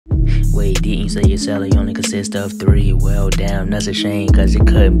wait, didn't you say your salary only consists of 3? Well, damn, that's a shame, cause it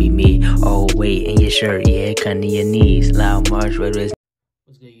couldn't be me. Oh, wait, in your shirt, yeah, cutting to your knees. Loud march, what's good,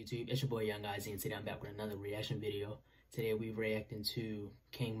 YouTube? It's your boy, Young Guys, and today I'm back with another reaction video. Today we're reacting to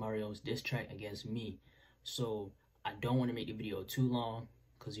King Mario's diss track against me. So, I don't want to make the video too long,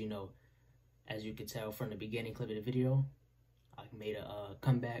 cause you know, as you can tell from the beginning clip of the video, I made a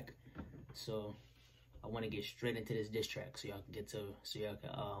comeback. So, I want to get straight into this diss track so y'all can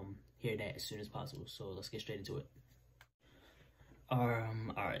hear that as soon as possible. So let's get straight into it.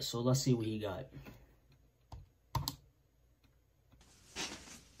 Alright, so let's see what he got.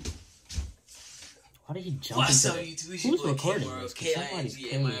 Why did he jump What's into up, that? YouTube? Who's recording this? Somebody's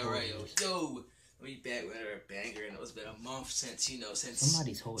Yo, we back with our banger, and it's been a month since,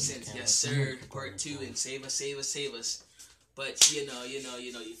 somebody's holding since Yes Sir Part 2 and Save Us. But you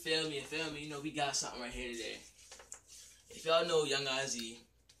feel me, we got something right here today. If y'all know Young Ozzy,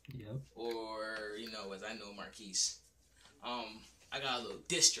 yep, or as I know Marquise, I got a little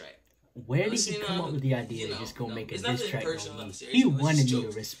diss track. Where did he come up with the idea to just go make a diss track on me? He wanted me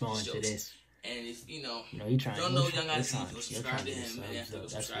to respond to this. And if he trying. Don't know Young Ozzy, go subscribe to him, and after go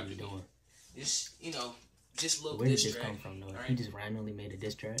subscribe to me. Just little Where did diss this track. come from, though? Right? He just randomly made a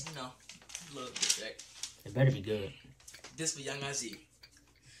diss track. Little diss track. It better be good. This for Young Ozzy.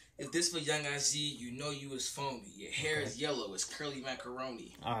 If this for Young Ozzy, you know you was phony. Your hair is yellow. It's curly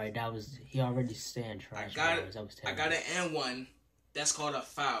macaroni. Alright, that was... He already saying trash. I got an N1. That's called a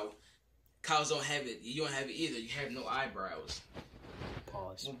foul. Cows don't have it. You don't have it either. You have no eyebrows.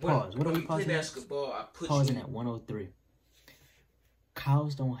 Pause. Pause. What are we pausing at? Basketball, I put pausing at 103.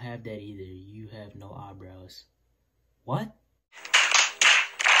 Cows don't have that either. You have no eyebrows. What?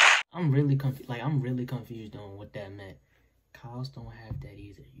 I'm really confused. Like, I'm really confused on what that meant. Cows don't have that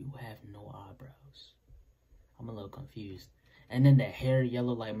either. You have no eyebrows. I'm a little confused. And then the hair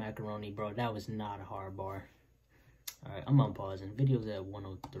yellow like macaroni, bro. That was not a hard bar. Alright, I'm unpausing. Video's at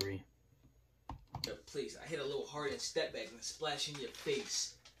 103. Please, I hit a little hard and step back and splash in your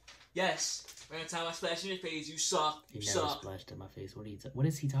face. Yes, every time I splash in your face, you suck. He never splashed in my face. What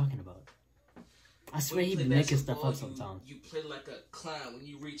is he talking about? I swear he be making stuff up sometimes. You play like a clown. When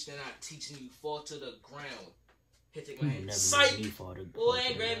you reach, they're not teaching you. Fall to the ground. Hit my hand. Psych!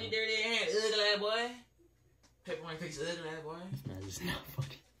 Boy, grab your dirty hand. Ugly boy. Paper my face. Ugly boy. This man is not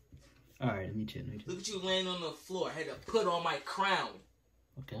funny. Alright, let me chill. Look at you laying on the floor. I had to put on my crown.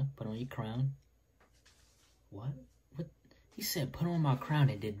 Okay, put on your crown. What? What? He said put on my crown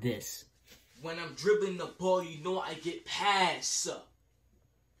and did this. When I'm dribbling the ball, you know I get past.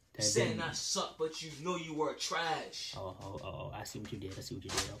 Saying I suck, but you know you were trash. Oh, I see what you did.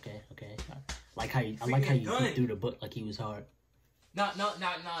 Okay. I like how you put through the book like he was hard. Not done.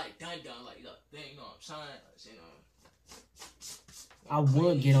 Like, look, they ain't know I'm saying, I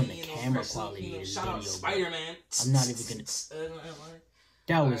would get on the camera quality of this shout video. Out Spider-Man. I'm not even gonna.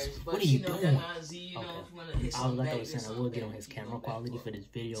 That was, what are you doing? Okay. I was saying, I will get on his camera quality for this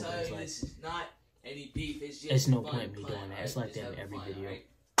video, but it's like, this is not any beef. It's no point in me doing that. It's like that in every video. Right?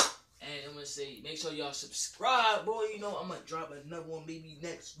 And I'm gonna say, make sure y'all subscribe, boy. I'm gonna drop another one maybe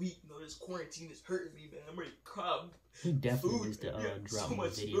next week. This quarantine is hurting me, man. I'm ready to cry. He definitely needs to drop more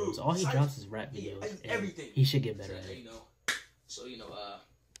videos. All he drops is rap videos. Everything. He should get better at it. So I'm gonna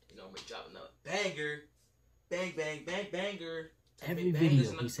drop another banger. Banger. Every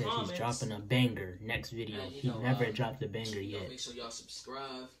video he says he's dropping a banger. Next video, he never dropped a banger yet. Make sure y'all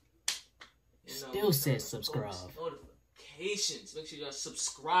subscribe. Still says subscribe. Notifications. Make sure y'all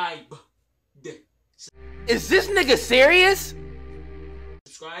subscribe. Is this nigga serious?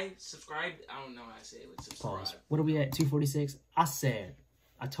 Subscribe. I don't know how to say it. But subscribe. Pause. What are we at? 246. I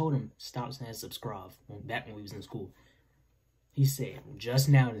told him stop saying subscribe back when we was in school. He said just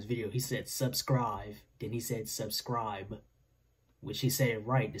now in this video. He said subscribe. Then he said subscribe. Which he said it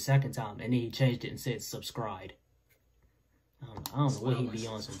right the second time, and then he changed it and said subscribe. I don't know what he be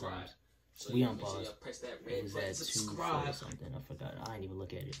on sometimes. So we on pause. Press that red it button, was at subscribe. 2 something. I forgot. I didn't even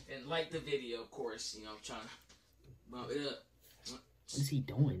look at it. And like the video, of course. I'm trying to bump it up. What is he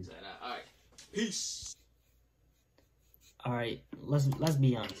doing? All right. Peace. All right. Let's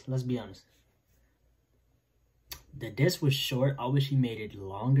be honest. The diss was short. I wish he made it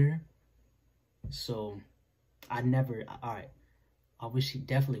longer. So I definitely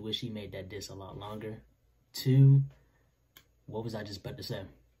wish he made that diss a lot longer. 2, what was I just about to say?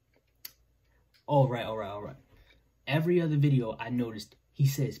 All right. Every other video I noticed he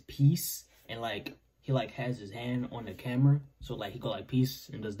says peace and he has his hand on the camera. So he go like peace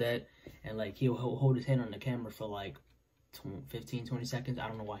and does that. And he'll hold his hand on the camera for 15-20 seconds. I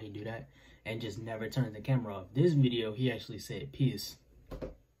don't know why he do that. And just never turns the camera off. This video he actually said peace.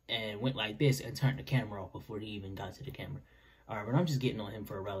 And and went like this and turned the camera off before he even got to the camera. All right, but I'm just getting on him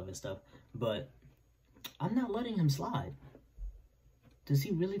for irrelevant stuff. But I'm not letting him slide. Does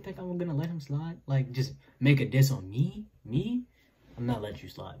he really think I'm gonna let him slide? Like, just make a diss on me? Me? I'm not letting you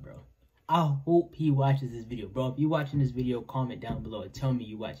slide, bro. I hope he watches this video. Bro, if you're watching this video, comment down below and tell me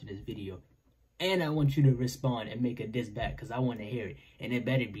you're watching this video. And I want you to respond and make a diss back, because I want to hear it. And it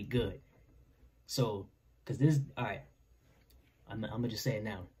better be good. So, because this, alright. I'm gonna just say it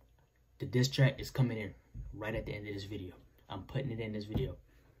now. The diss track is coming in right at the end of this video. I'm putting it in this video.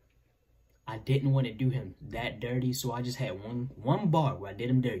 I didn't want to do him that dirty, so I just had one bar where I did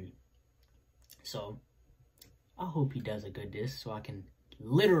him dirty. So, I hope he does a good diss so I can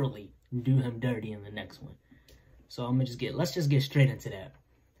literally do him dirty in the next one. So let's just get straight into that.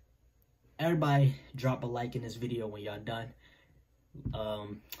 Everybody drop a like in this video when y'all done.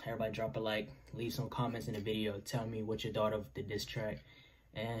 Everybody drop a like, leave some comments in the video, tell me what you thought of the diss track,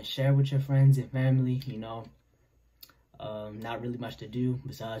 and share with your friends and family. You know, not really much to do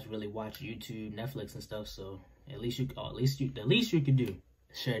besides really watch YouTube, Netflix and stuff. So the least you could do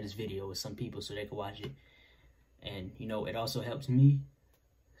is share this video with some people so they can watch it. And you know, it also helps me.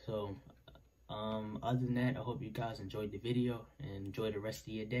 So other than that, I hope you guys enjoyed the video and enjoy the rest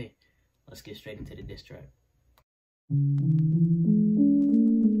of your day. Let's get straight into the diss track.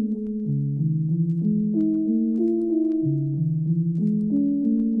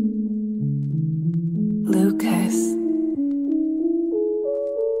 Lucas.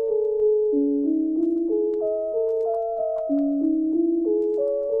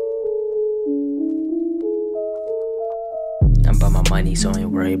 I'm about my money, so I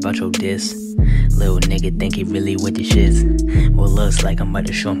ain't worried about your diss. Little nigga think he really with the shits. Well, looks like I'm about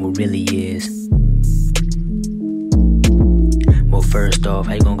to show him who really is. Well, first off,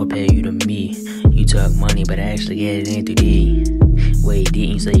 how you gonna compare you to me? You took money, but I actually get it in 3D. Wait,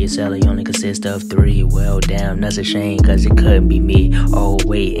 didn't you say your salary only consists of 3? Well, damn, that's a shame, cause it couldn't be me. Oh,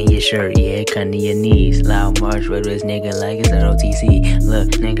 wait, in your shirt, yeah, cutting to your knees. Loud march with this nigga like it's an OTC. Look,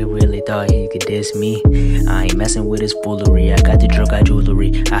 nigga really thought he could diss me. I ain't messing with his foolery. I got the drug, got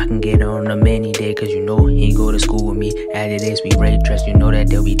jewelry. I can get on him any day, cause you know he go to school with me. After this, we ready dressed, you know that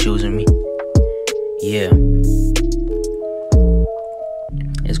they'll be choosing me. Yeah.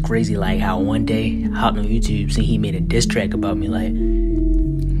 It's crazy like how one day I hopped on YouTube, see he made a diss track about me. Like,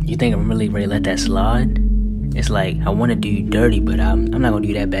 you think I'm really ready to let that slide? It's like, I want to do you dirty, but I'm not gonna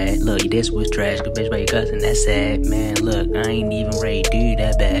do that bad. Look, your diss was trash, good bitch by your cousin, that's sad. Man, look, I ain't even ready to do you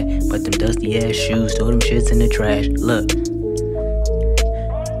that bad. But them dusty ass shoes, throw them shits in the trash. Look,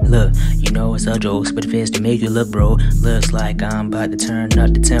 you know it's all jokes, but if it's to make you look, bro, looks like I'm about to turn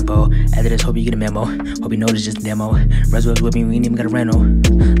up the tempo. After this, hope you get a memo. Hope you know this just a demo. Reservoirs with me, we ain't even got a rental.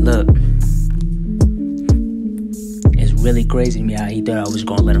 Look, it's really crazy to me how he thought I was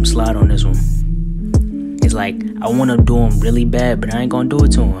gonna let him slide on this one. It's like, I wanna do him really bad, but I ain't gonna do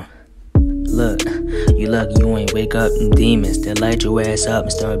it to him. Look, you lucky you ain't wake up them demons. They'll light your ass up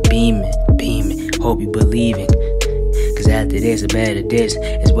and start beaming. Hope you believing. Cause after this, a better diss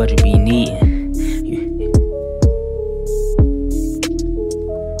is what you be needing.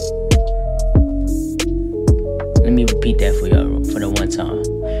 Let me repeat that for y'all for the one time.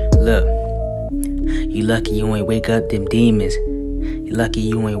 Look, you lucky you ain't wake up them demons. You lucky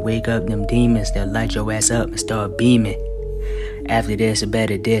you ain't wake up them demons. They'll light your ass up and start beaming. After this, a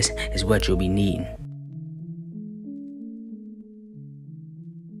better diss is what you'll be needing.